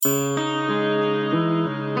Time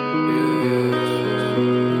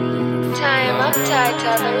up,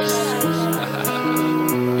 tethers.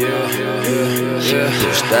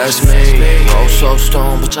 Bitch, that's me. Roll so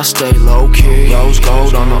stone, bitch, I stay low-key. Rose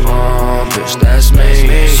gold on the arm, bitch, that's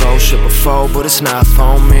me. Sold shit before, but it's not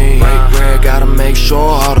for me. Break bread, gotta make sure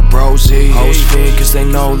all the bros eat. Hoes feed, cause they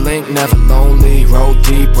know Link never lonely. Roll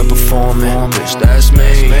deep when performing, bitch, that's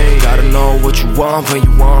me. Gotta know what you want when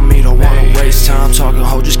you want me. Don't wanna waste time talking,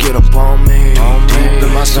 ho, just get up on me. Deep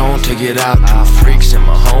in my zone, take it out. Two freaks in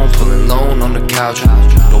my home, pulling loan on the couch.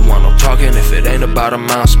 Don't want no talking if it ain't about a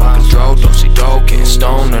mouth. Smoking throat, don't see dope, getting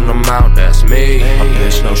stoned in the mount, that's me. My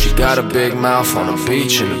bitch know she got a big mouth on the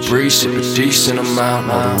beach in the breeze, sip a decent amount.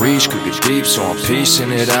 Know the reach could get deep, so I'm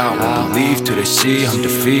piecing it out. Won't believe till they see I'm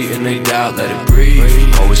defeating they doubt, let it breathe.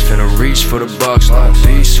 Always finna reach for the bucks, long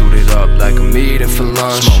feet suited up like a meeting for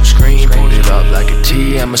lunch. Smoke screen, booted up like a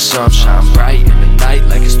TM or some. Shine bright in the night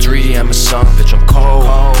like it's 3 AM or some. Bitch, I'm cold,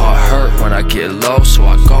 heart hurt when I get low, so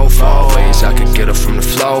I go far ways. I could get her from the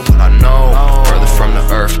flow, but I know further from the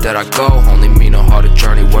earth that I go. Only mean a harder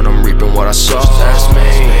journey when I'm reaping what I sow. That's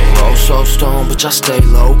me. Roll so stone, bitch, I stay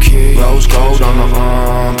low-key. Rose gold on the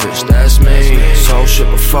arm, bitch, that's me. Sold shit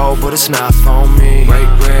before, but it's not for me. Break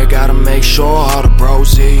bread, gotta make sure all the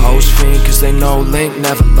bros eat. Hoes fiend, cause they know Link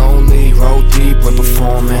never lonely. Roll deep when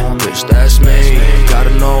performing, bitch, that's me.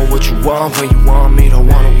 Gotta know what you want when you want me. Don't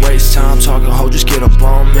wanna waste time talking, ho, just get up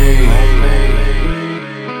on me.